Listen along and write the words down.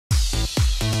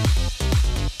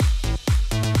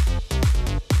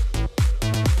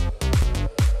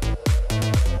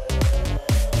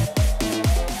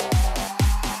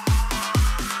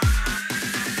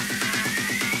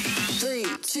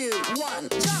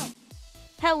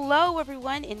Hello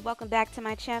everyone and welcome back to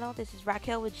my channel. This is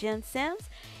Raquel with Gem Sims.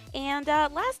 And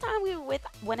last time we were with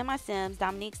one of my Sims,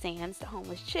 Dominique Sands, the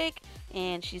homeless chick,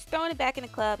 and she's throwing it back in the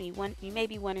club and you may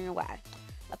be wondering why.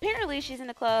 Apparently she's in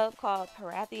a club called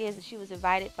Parathias and she was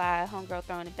invited by a homegirl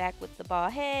throwing it back with the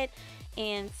bald head.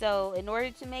 And so in order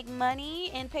to make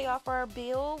money and pay off our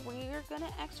bill, we're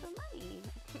gonna ask for money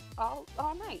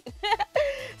all night.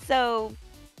 So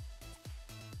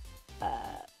uh,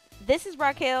 this is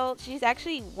Raquel. She's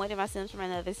actually one of my Sims from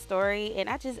another story, and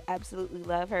I just absolutely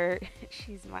love her.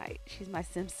 She's my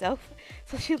Sim self,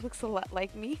 so she looks a lot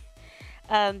like me.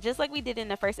 Just like we did in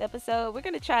the first episode, we're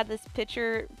gonna try this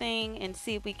picture thing and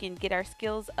see if we can get our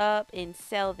skills up and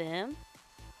sell them.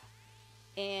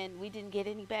 And we didn't get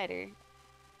any better.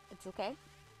 It's okay.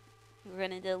 We're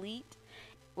gonna delete.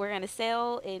 We're gonna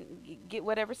sell and get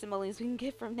whatever simoleons we can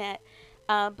get from that.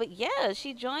 But yeah,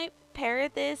 she joined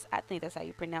Parathis. I think that's how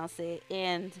you pronounce it.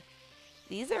 And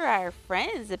these are our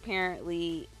friends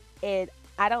apparently. And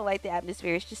I don't like the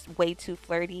atmosphere. It's just way too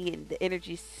flirty and the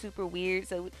energy's super weird.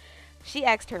 So she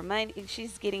asked her money.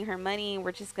 She's getting her money, and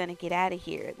we're just gonna get out of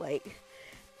here. Like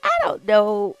I don't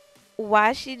know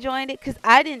why she joined it because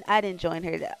I didn't join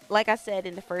her. Like I said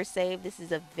in the first save, this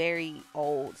is a very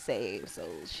old save, so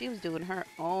she was doing her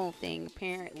own thing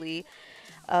apparently.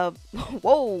 uh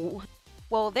Whoa.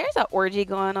 Well, there's an orgy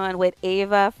going on with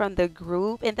Ava from the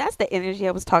group, and that's the energy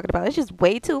I was talking about. It's just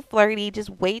way too flirty, just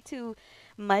way too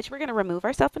much. We're gonna remove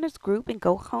ourselves from this group and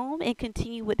go home and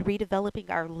continue with redeveloping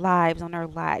our lives on our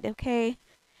light. Okay.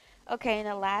 Okay, in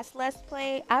the last Let's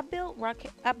Play, I built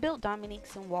Dominique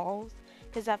some walls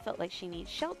because I felt like she needs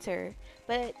shelter.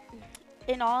 But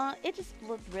in all, it just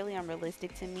looked really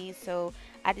unrealistic to me. So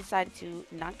I decided to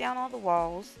knock down all the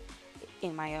walls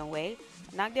in my own way.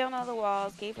 Knocked down all the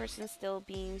walls, gave her some steel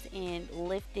beams, and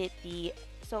lifted the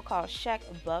so-called shack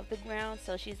above the ground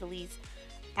so she's at least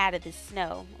out of the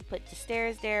snow. Put the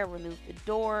stairs there, removed the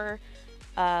door.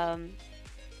 Um,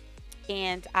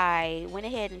 and I went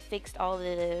ahead and fixed all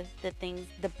the things,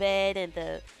 the bed and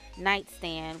the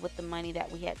nightstand with the money that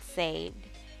we had saved.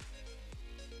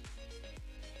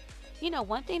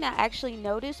 One thing I actually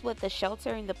noticed with the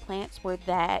shelter and the plants were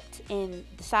that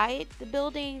inside the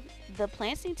building, the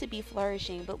plants seem to be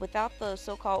flourishing, but without the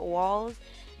so-called walls,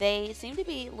 they seem to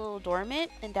be a little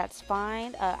dormant, and that's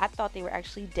fine. I thought they were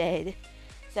actually dead.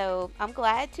 So I'm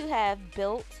glad to have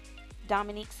built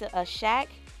Dominique's shack.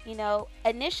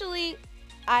 Initially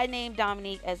I named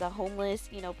Dominique as a homeless,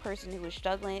 person who was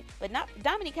struggling, but not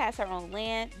Dominique has her own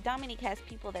land. Dominique has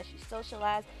people that she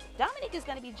socialized. Dominique is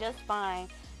going to be just fine.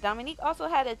 Dominique also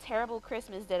had a terrible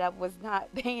Christmas that I was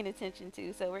not paying attention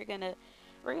to, so we're gonna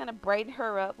brighten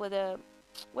her up with a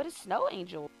snow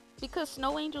angel because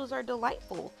snow angels are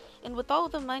delightful. And with all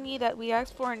the money that we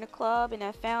asked for in the club and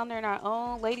have found on our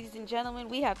own, ladies and gentlemen,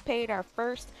 we have paid our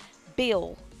first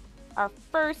bill. Our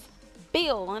first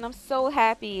bill, and I'm so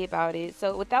happy about it.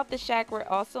 So without the shack, we're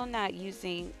also not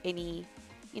using any,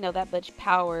 that much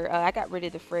power. I got rid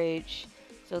of the fridge.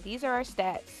 So these are our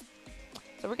stats.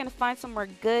 So we're gonna find some more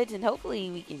goods, and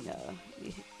hopefully we can.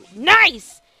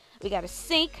 Nice. We got a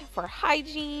sink for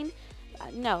hygiene.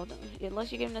 No,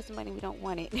 unless you're giving us some money, we don't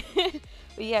want it.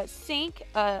 We got sink,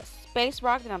 space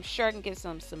rock that I'm sure I can get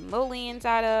some simoleons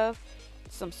out of,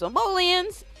 some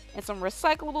simoleons, and some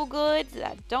recyclable goods that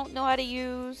I don't know how to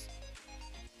use,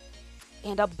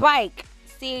 and a bike.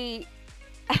 See,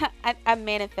 I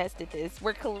manifested this.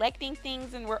 We're collecting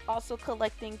things, and we're also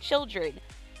collecting children.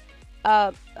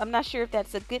 I'm not sure if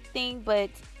that's a good thing,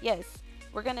 but yes,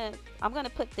 I'm gonna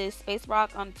put this space rock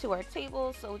onto our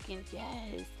table so we can,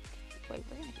 yes. Wait,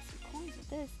 we're gonna get some coins with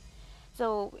this.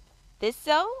 So this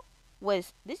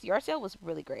yard sale was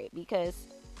really great because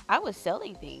I was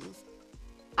selling things.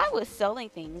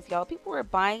 Y'all. People were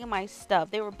buying my stuff.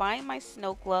 They were buying my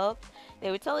snow glove. They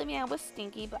were telling me I was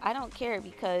stinky, but I don't care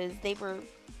because they were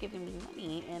giving me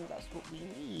money, and that's what we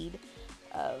need.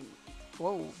 Um,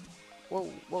 whoa. Whoa,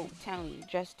 whoa, Tony,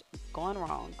 just going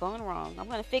wrong. I'm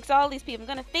gonna fix all these people. I'm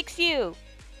gonna fix you.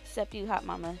 Except you, hot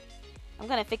mama. I'm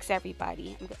gonna fix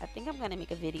everybody. I think I'm gonna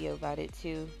make a video about it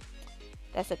too.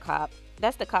 That's a cop.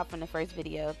 That's the cop from the first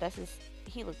video.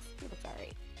 He looks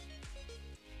alright.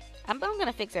 I'm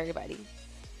gonna fix everybody.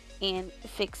 And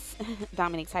fix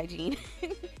Dominique's hygiene.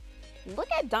 Look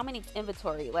at Dominique's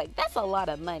inventory. Like, that's a lot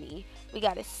of money. We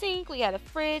got a sink, we got a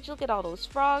fridge. Look at all those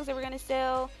frogs that we're gonna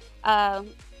sell.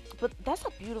 But that's a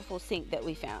beautiful sink that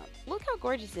we found. Look how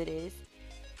gorgeous it is.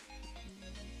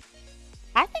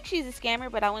 I think she's a scammer,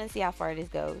 but I want to see how far this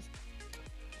goes.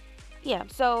 Yeah,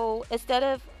 so instead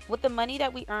of, with the money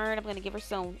that we earn, I'm going to give her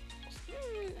some,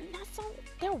 not some,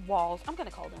 they're walls. I'm going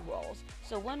to call them walls.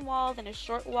 So one wall, then a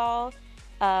short wall,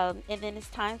 And then as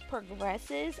time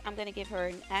progresses, I'm going to give her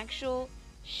an actual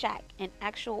shack, an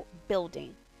actual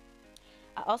building.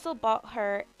 I also bought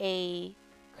her a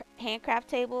handcraft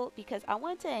table because I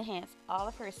want to enhance all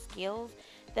of her skills.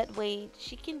 That way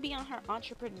she can be on her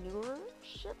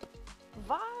entrepreneurship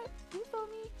vibe. You feel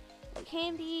me? Like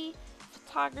handy,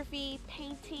 photography,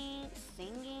 painting,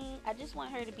 singing. I just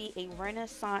want her to be a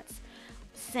Renaissance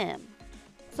sim.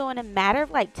 So in a matter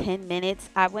of like 10 minutes,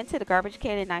 I went to the garbage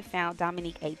can and I found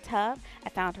Dominique a tub. I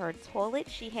found her a toilet.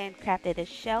 She handcrafted a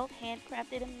shelf,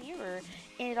 handcrafted a mirror,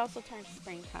 and it also turned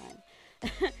springtime.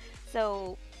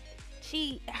 So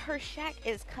her shack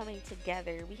is coming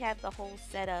together. We have the whole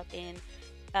setup, and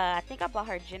I think I bought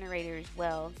her a generator as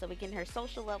well. So we're getting her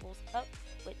social levels up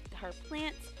with her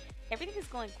plants. Everything is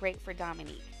going great for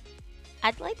Dominique.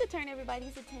 I'd like to turn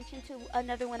everybody's attention to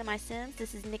another one of my Sims.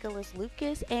 This is Nicholas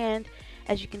Lucas, and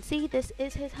as you can see, this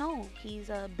is his home. He's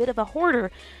a bit of a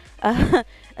hoarder,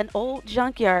 an old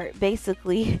junkyard,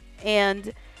 basically.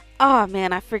 And, oh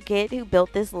man, I forget who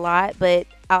built this lot, but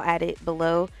I'll add it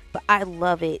below. But I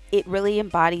love it. It really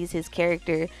embodies his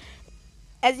character.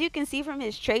 As you can see from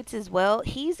his traits as well,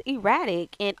 he's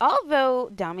erratic. And although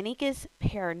Dominique is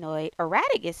paranoid,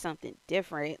 erratic is something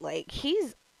different. Like,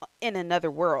 he's in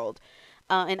another world.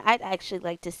 And I'd actually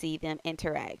like to see them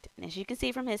interact. And as you can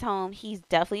see from his home, he's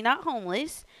definitely not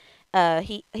homeless.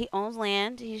 He owns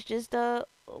land. He's just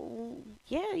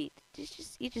yeah, you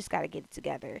just gotta get it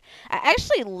together. I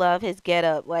actually love his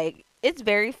getup. Like, it's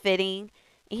very fitting.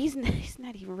 He's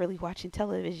not even really watching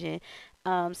television.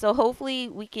 So hopefully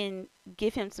we can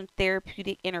give him some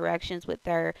therapeutic interactions with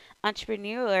our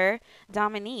entrepreneur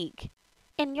Dominique.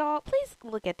 And y'all, please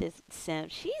look at this sim.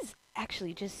 She's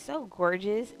actually just so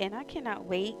gorgeous, and I cannot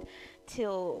wait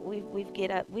till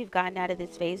we've gotten out of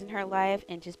this phase in her life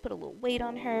and just put a little weight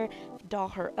on her, doll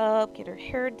her up, get her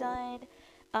hair done,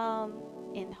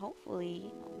 and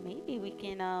hopefully maybe we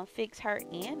can fix her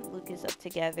and Lucas up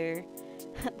together.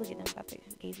 Look at them about to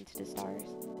gaze into the stars.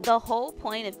 The whole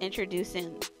point of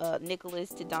introducing Nicholas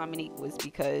to Dominique was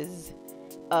because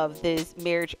of this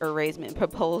marriage arrangement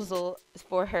proposal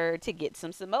for her to get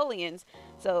some simoleons.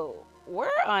 So we're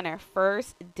on our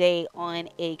first day on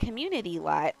a community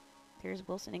lot. There's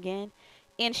Wilson again.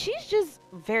 And she's just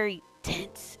very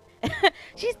tense.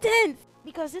 She's tense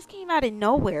because this came out of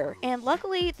nowhere. And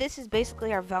luckily, this is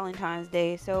basically our Valentine's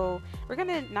Day. So we're going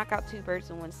to knock out two birds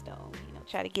with one stone. You know,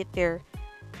 try to get their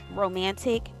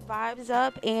romantic vibes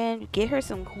up and get her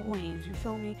some coins. You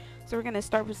feel me? So we're going to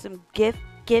start with some gift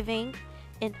giving.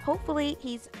 And hopefully,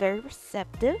 he's very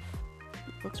receptive.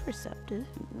 Looks receptive.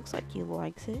 Looks like he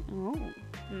likes it. Oh,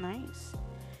 nice.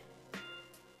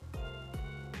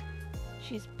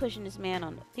 She's pushing this man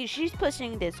on. She's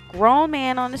pushing this grown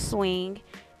man on the swing,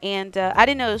 and I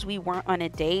didn't notice we weren't on a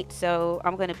date, so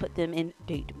I'm gonna put them in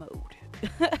date mode.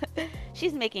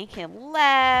 She's making him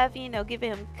laugh, you know,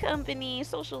 giving him company,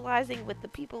 socializing with the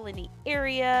people in the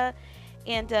area,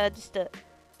 and just to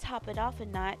top it off a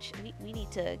notch, we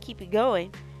need to keep it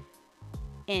going.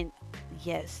 And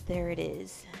yes, there it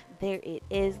is. There it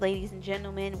is, ladies and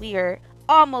gentlemen. We are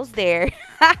almost there.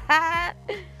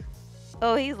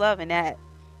 Oh, he's loving that.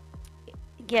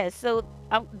 Yes, so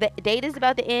the date is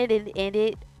about to end and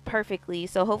ended perfectly.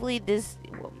 So hopefully this,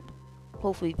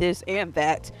 and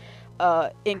that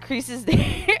increases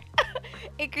their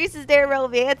increases their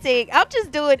romantic. I'm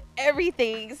just doing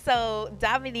everything so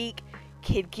Dominique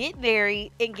can get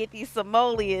married and get these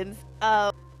simoleons.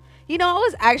 You know, I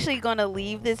was actually going to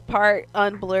leave this part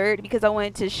unblurred because I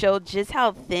wanted to show just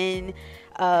how thin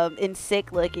and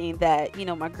sick looking that, you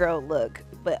know, my girl look.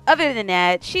 But other than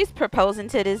that, she's proposing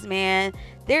to this man.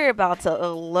 They're about to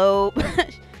elope.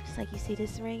 She's like, you see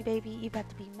this ring, baby? You about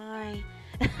to be mine.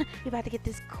 You about to get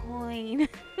this coin.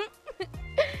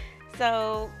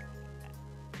 So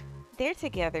they're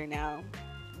together now.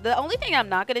 The only thing I'm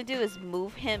not going to do is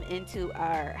move him into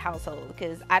our household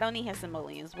because I don't need his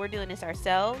simoleons. We're doing this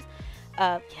ourselves.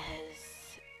 Yes.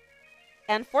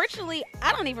 Unfortunately,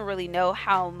 I don't even really know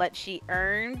how much she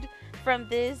earned from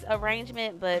this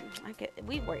arrangement, but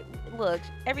look,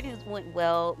 everything went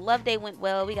well. Love day went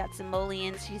well. We got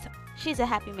simoleons. She's a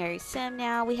happy married sim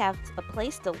now. We have a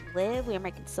place to live. We're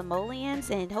making simoleons,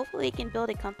 and hopefully we can build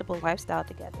a comfortable lifestyle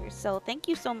together. So thank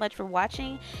you so much for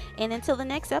watching, and until the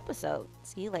next episode,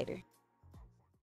 see you later.